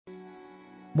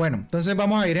Bueno, entonces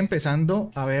vamos a ir empezando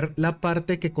a ver la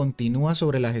parte que continúa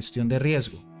sobre la gestión de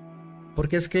riesgo.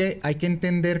 Porque es que hay que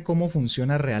entender cómo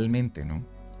funciona realmente, ¿no?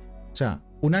 O sea,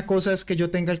 una cosa es que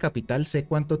yo tenga el capital, sé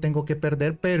cuánto tengo que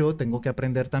perder, pero tengo que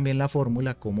aprender también la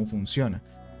fórmula, cómo funciona.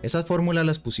 Esas fórmulas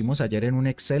las pusimos ayer en un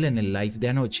Excel en el live de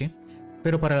anoche,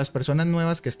 pero para las personas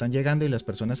nuevas que están llegando y las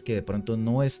personas que de pronto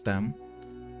no están,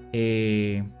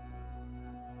 ¿qué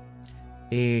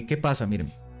pasa? Miren,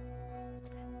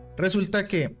 resulta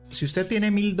que si usted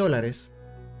tiene $1000,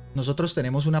 nosotros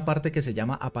tenemos una parte que se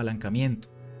llama apalancamiento.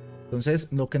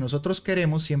 Entonces, lo que nosotros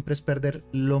queremos siempre es perder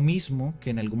lo mismo que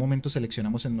en algún momento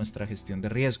seleccionamos en nuestra gestión de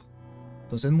riesgo.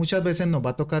 Entonces, muchas veces nos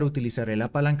va a tocar utilizar el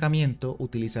apalancamiento,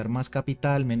 utilizar más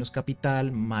capital, menos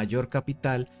capital, mayor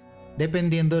capital,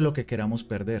 dependiendo de lo que queramos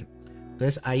perder.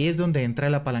 Entonces, ahí es donde entra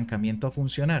el apalancamiento a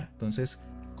funcionar. Entonces,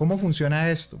 ¿cómo funciona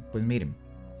esto? Pues miren,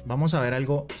 vamos a ver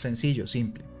algo sencillo,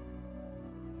 simple.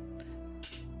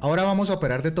 Ahora vamos a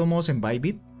operar de todos modos en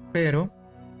Bybit, pero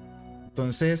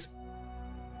entonces,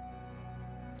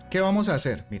 ¿qué vamos a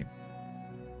hacer? Miren,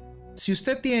 si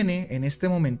usted tiene en este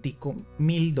momentico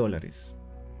 $1000,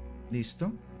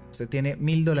 ¿listo? Usted tiene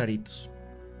 $1000.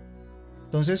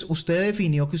 Entonces, usted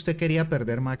definió que usted quería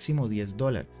perder máximo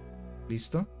 $10,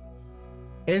 ¿listo?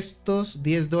 Estos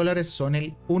 $10 son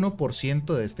el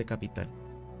 1% de este capital.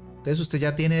 Entonces, usted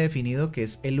ya tiene definido que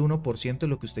es el 1% de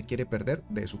lo que usted quiere perder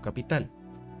de su capital.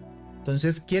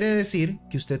 Entonces, quiere decir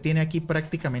que usted tiene aquí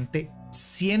prácticamente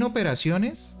 100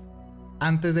 operaciones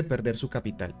antes de perder su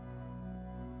capital.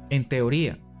 En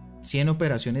teoría, 100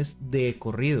 operaciones de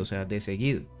corrido, o sea, de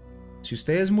seguido. Si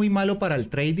usted es muy malo para el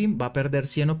trading, va a perder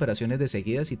 100 operaciones de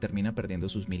seguidas y termina perdiendo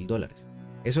sus $1000.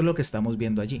 Eso es lo que estamos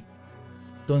viendo allí.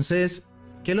 Entonces,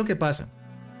 ¿qué es lo que pasa?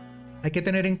 Hay que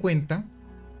tener en cuenta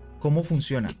cómo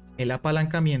funciona el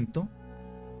apalancamiento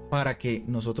para que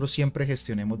nosotros siempre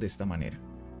gestionemos de esta manera.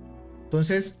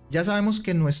 Entonces, ya sabemos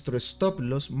que nuestro stop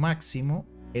loss máximo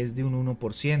es de un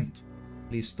 1%.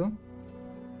 ¿Listo?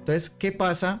 Entonces, ¿qué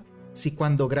pasa si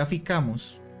cuando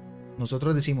graficamos,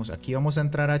 nosotros decimos, aquí vamos a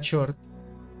entrar a short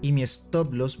y mi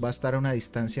stop loss va a estar a una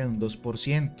distancia de un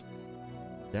 2%?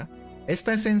 ¿Ya?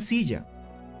 Esta es sencilla,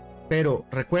 pero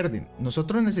recuerden,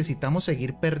 nosotros necesitamos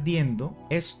seguir perdiendo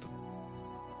esto.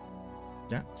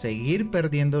 ¿Ya? Seguir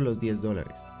perdiendo los $10.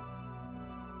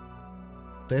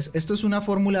 Entonces, esto es una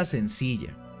fórmula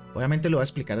sencilla. Obviamente lo voy a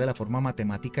explicar de la forma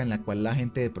matemática en la cual la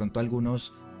gente, de pronto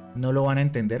algunos no lo van a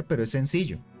entender, pero es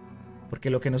sencillo. Porque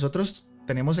lo que nosotros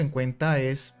tenemos en cuenta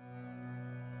es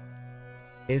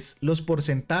los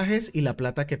porcentajes y la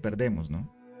plata que perdemos,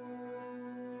 ¿no?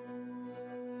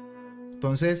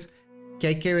 Entonces, ¿qué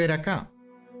hay que ver acá?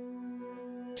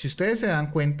 Si ustedes se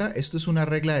dan cuenta, esto es una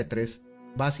regla de 3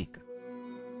 básica.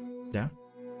 ¿Ya?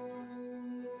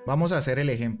 Vamos a hacer el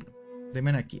ejemplo.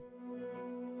 Denme aquí.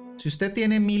 Si usted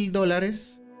tiene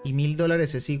 $1000 y $1000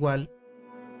 es igual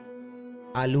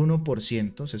al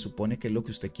 1%, se supone que es lo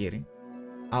que usted quiere.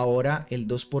 Ahora el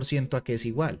 2% a qué es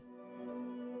igual.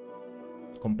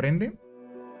 ¿Comprende?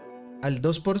 Al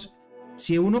 2%.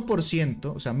 Si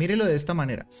 1%, o sea, mírelo de esta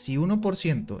manera. Si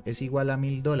 1% es igual a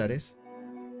 $1000,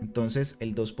 entonces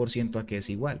el 2% a qué es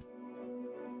igual.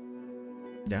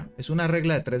 ¿Ya? Es una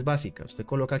regla de 3 básica. Usted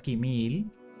coloca aquí 1000.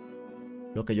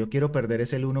 Lo que yo quiero perder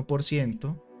es el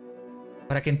 1%.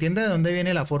 Para que entienda de dónde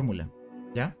viene la fórmula.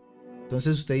 ¿Ya?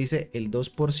 Entonces usted dice el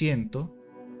 2%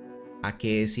 a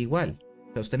qué es igual.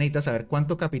 O sea, usted necesita saber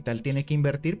cuánto capital tiene que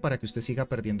invertir para que usted siga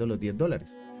perdiendo los $10.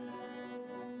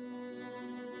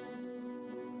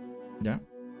 ¿Ya?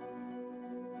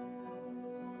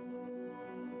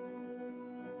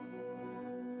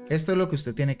 Esto es lo que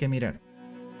usted tiene que mirar.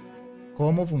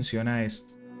 ¿Cómo funciona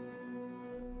esto?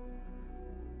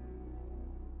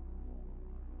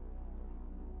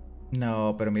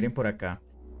 No, pero miren por acá.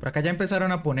 Por acá ya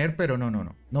empezaron a poner, pero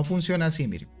no. No funciona así,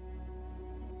 miren.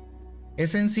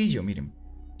 Es sencillo, miren.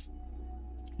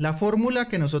 La fórmula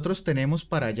que nosotros tenemos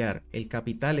para hallar el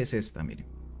capital es esta, miren.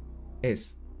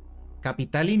 Es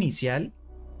capital inicial.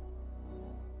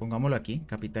 Pongámoslo aquí,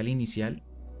 capital inicial.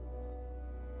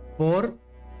 Por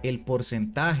el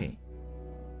porcentaje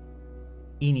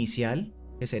inicial,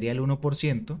 que sería el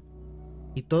 1%.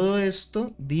 Y todo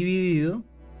esto dividido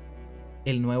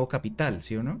el nuevo capital,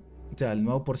 ¿sí o no? O sea, el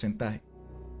nuevo porcentaje.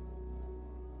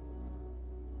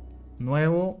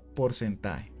 Nuevo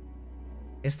porcentaje.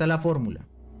 Esta es la fórmula.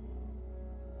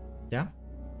 ¿Ya?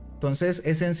 Entonces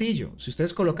es sencillo. Si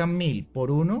ustedes colocan 1000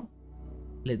 por 1,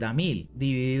 les da 1000.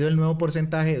 Dividido el nuevo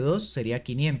porcentaje de 2 sería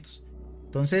 500.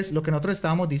 Entonces, lo que nosotros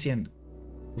estábamos diciendo.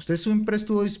 Usted siempre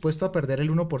estuvo dispuesto a perder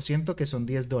el 1%, que son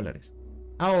 $10.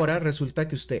 Ahora resulta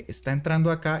que usted está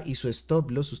entrando acá y su stop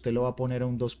loss usted lo va a poner a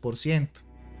un 2%.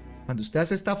 Cuando usted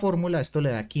hace esta fórmula, esto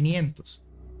le da 500.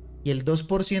 Y el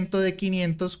 2% de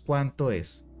 500, ¿cuánto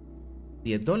es?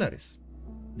 $10.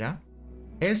 ¿Ya?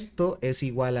 Esto es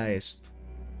igual a esto.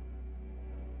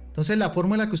 Entonces la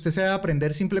fórmula que usted se debe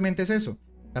aprender simplemente es eso.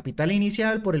 Capital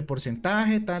inicial por el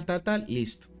porcentaje, tal, tal, tal,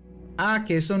 listo. Ah,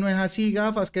 que eso no es así,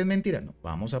 gafas, que es mentira. No,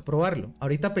 vamos a probarlo.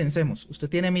 Ahorita pensemos, usted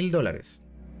tiene $1000.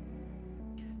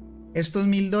 Estos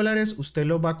 $1000 usted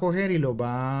los va a coger y los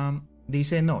va...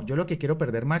 Dice, no, yo lo que quiero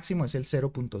perder máximo es el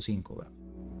 0.5.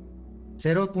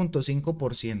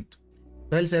 0.5%.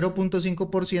 Entonces el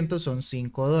 0.5% son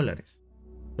 $5.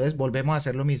 Entonces volvemos a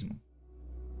hacer lo mismo.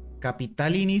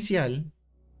 Capital inicial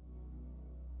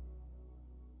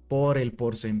por el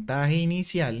porcentaje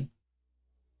inicial,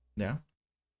 ¿ya?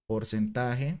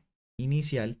 Porcentaje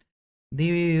inicial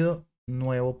dividido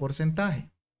nuevo porcentaje.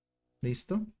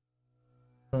 ¿Listo?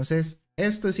 Entonces,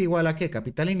 esto es igual a ¿qué?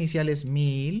 Capital inicial es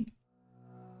 1000.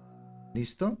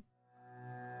 ¿Listo?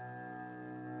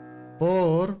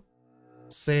 Por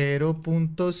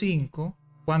 0.5.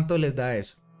 ¿Cuánto les da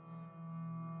eso?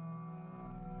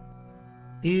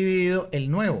 Y dividido el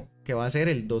nuevo, que va a ser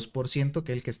el 2%,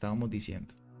 que es el que estábamos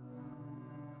diciendo.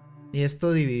 Y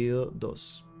esto dividido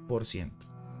 2%.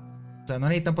 O sea, no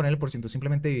necesitan poner el por ciento,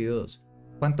 simplemente dividido 2.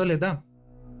 ¿Cuánto les da?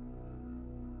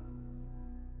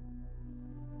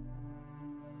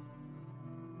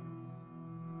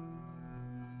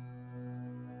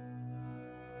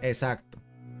 Exacto.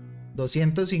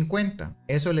 250.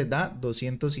 Eso les da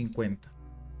 250.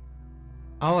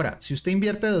 Ahora, si usted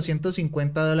invierte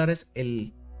 $250,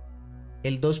 el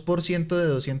 2% de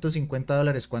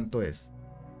 $250, ¿cuánto es?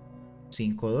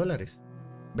 $5.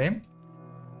 ¿Ven?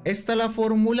 Esta es la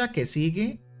fórmula que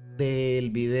sigue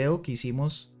del video que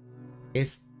hicimos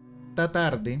esta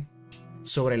tarde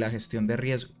sobre la gestión de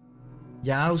riesgo.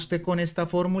 Ya usted con esta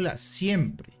fórmula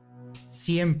siempre,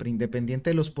 independiente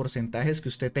de los porcentajes que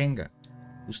usted tenga,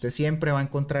 usted siempre va a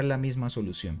encontrar la misma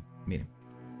solución. Miren,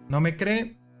 ¿no me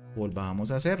cree?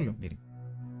 Volvamos a hacerlo. Miren,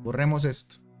 borremos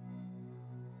esto.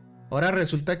 Ahora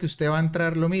resulta que usted va a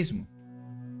entrar lo mismo.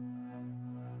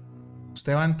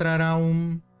 Usted va a entrar a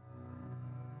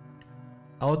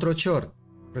otro short.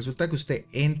 Resulta que usted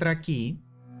entra aquí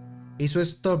y su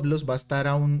stop loss va a estar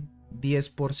a un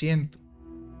 10%.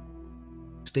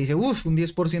 Usted dice, uff, un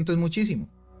 10% es muchísimo.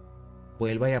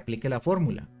 Vuelva y aplique la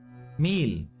fórmula.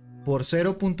 1000 por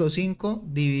 0.5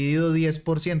 dividido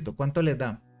 10%. ¿Cuánto les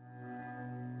da?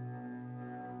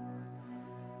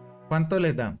 ¿Cuánto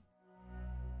les da?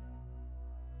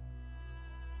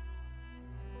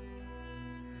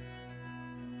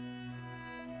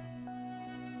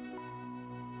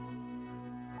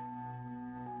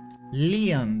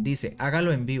 Liam dice,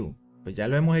 hágalo en vivo. Pues ya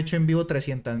lo hemos hecho en vivo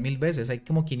 300.000 veces. Hay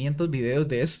como 500 videos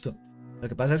de esto. Lo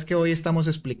que pasa es que hoy estamos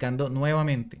explicando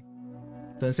nuevamente.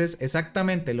 Entonces,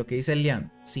 exactamente lo que dice Liam,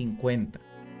 50.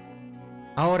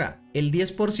 Ahora, el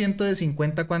 10% de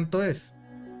 50, ¿cuánto es?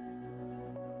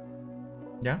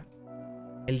 ¿Ya?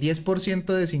 El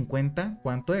 10% de 50,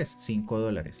 ¿cuánto es?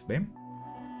 $5. ¿Ven?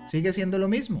 Sigue siendo lo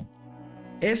mismo.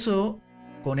 Eso...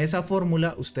 Con esa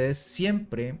fórmula ustedes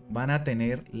siempre van a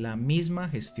tener la misma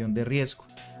gestión de riesgo.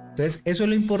 Entonces eso es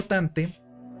lo importante,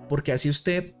 porque así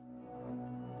usted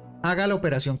haga la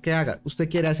operación que haga. Usted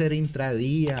quiere hacer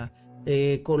intradía,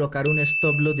 colocar un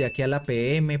stop loss de aquí a la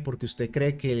PM porque usted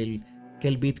cree que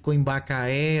el Bitcoin va a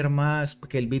caer más,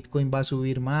 que el Bitcoin va a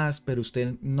subir más, pero a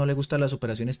usted no le gustan las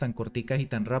operaciones tan corticas y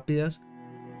tan rápidas,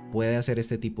 puede hacer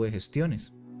este tipo de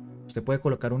gestiones. Usted puede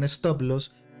colocar un stop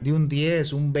loss de un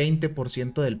 10, un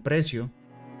 20% del precio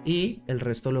y el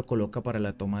resto lo coloca para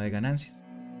la toma de ganancias.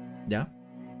 ¿Ya?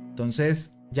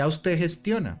 Entonces, ya usted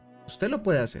gestiona. Usted lo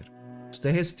puede hacer.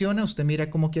 Usted gestiona, usted mira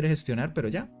cómo quiere gestionar, pero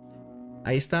ya.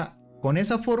 Ahí está. Con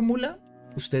esa fórmula,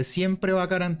 usted siempre va a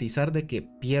garantizar de que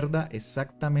pierda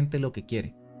exactamente lo que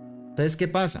quiere. Entonces, ¿qué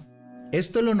pasa?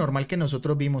 Esto es lo normal que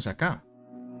nosotros vimos acá.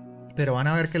 Pero van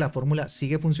a ver que la fórmula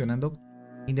sigue funcionando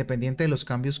independiente de los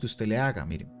cambios que usted le haga.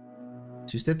 Miren.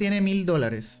 Si usted tiene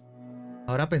 $1000,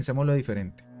 ahora pensemos lo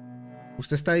diferente.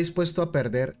 Usted está dispuesto a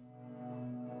perder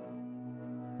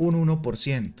un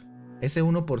 1%. Ese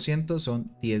 1%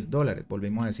 son $10.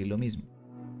 Volvemos a decir lo mismo.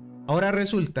 Ahora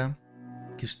resulta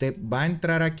que usted va a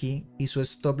entrar aquí y su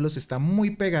stop loss está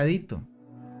muy pegadito.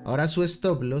 Ahora su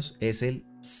stop loss es el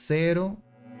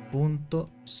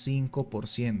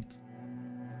 0.5%.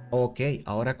 Ok,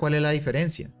 ahora ¿cuál es la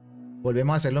diferencia?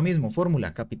 Volvemos a hacer lo mismo.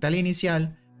 Fórmula, capital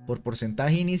inicial por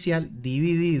porcentaje inicial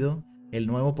dividido el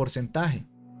nuevo porcentaje.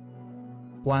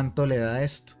 ¿Cuánto le da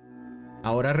esto?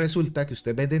 Ahora resulta que usted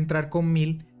en vez de entrar con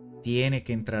 1000, tiene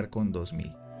que entrar con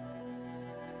 2000.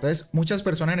 Entonces, muchas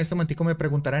personas en este momentico me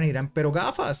preguntarán y dirán, pero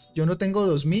gafas, yo no tengo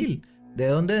 2000. ¿De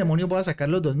dónde demonios voy a sacar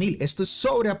los 2000? Esto es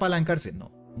sobreapalancarse.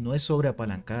 No, no es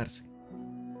sobreapalancarse.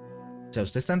 O sea,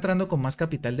 usted está entrando con más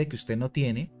capital de que usted no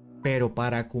tiene, pero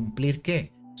para cumplir,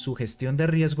 ¿qué? Su gestión de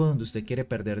riesgo donde usted quiere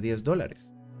perder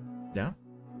 $10. ¿Ya?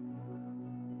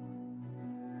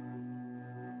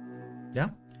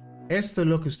 ¿Ya? Esto es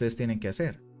lo que ustedes tienen que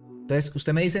hacer. Entonces,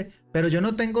 usted me dice, pero yo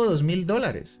no tengo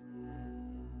 $2000.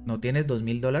 ¿No tienes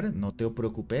 $2000? No te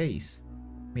preocupéis.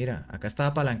 Mira, acá está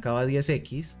apalancado a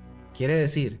 10x. Quiere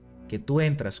decir que tú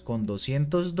entras con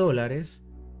 $200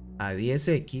 a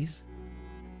 10x.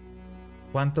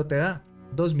 ¿Cuánto te da?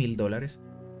 $2000.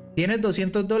 ¿Tienes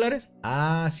 $200?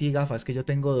 Ah, sí, gafas, que yo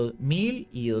tengo 1000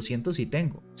 y 200 sí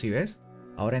tengo. ¿Sí ves?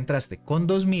 Ahora entraste con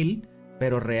 2000,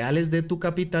 pero reales de tu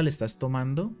capital estás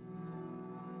tomando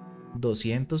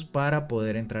 200 para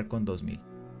poder entrar con 2000.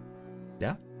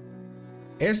 ¿Ya?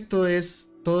 Esto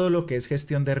es todo lo que es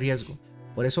gestión de riesgo.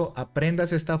 Por eso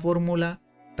aprendas esta fórmula,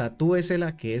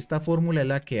 tatúesela, que esta fórmula es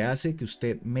la que hace que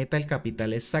usted meta el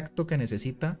capital exacto que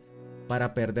necesita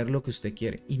para perder lo que usted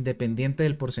quiere, independiente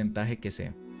del porcentaje que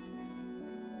sea.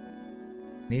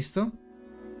 ¿Listo?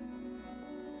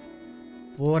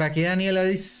 Por aquí Daniela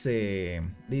dice,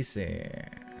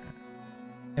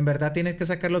 en verdad tienes que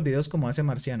sacar los videos como hace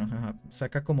Marciano. Ajá,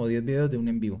 saca como 10 videos de un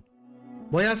en vivo.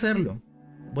 Voy a hacerlo.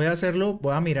 Voy a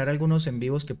mirar algunos en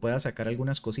vivos que pueda sacar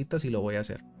algunas cositas y lo voy a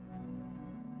hacer.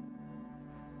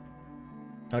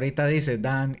 Ahorita dice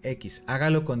Dan X,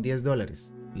 hágalo con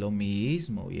 $10. Lo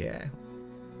mismo, viejo.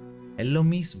 Es lo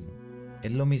mismo.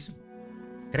 Es lo mismo.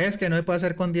 ¿Crees que no se puede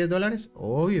hacer con $10?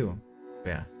 Obvio.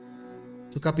 Vea.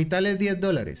 Su capital es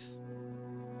 $10.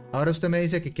 Ahora usted me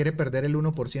dice que quiere perder el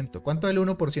 1%. ¿Cuánto es el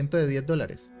 1% de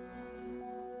 $10?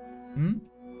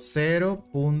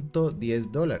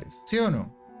 $0.10. ¿Sí o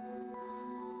no?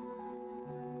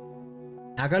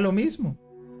 Haga lo mismo.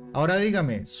 Ahora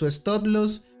dígame, su stop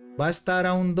loss va a estar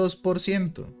a un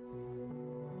 2%.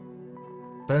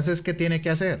 Entonces, ¿qué tiene que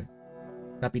hacer?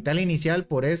 Capital inicial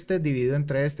por este dividido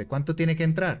entre este. ¿Cuánto tiene que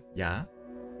entrar? Ya,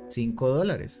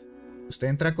 $5. Usted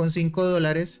entra con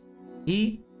 $5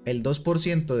 y el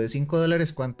 2% de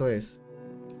 $5, ¿cuánto es?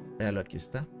 Véalo, aquí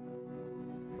está.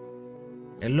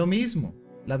 Es lo mismo.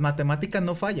 Las matemáticas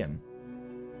no fallan.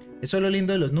 Eso es lo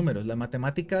lindo de los números. Las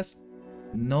matemáticas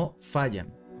no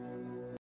fallan.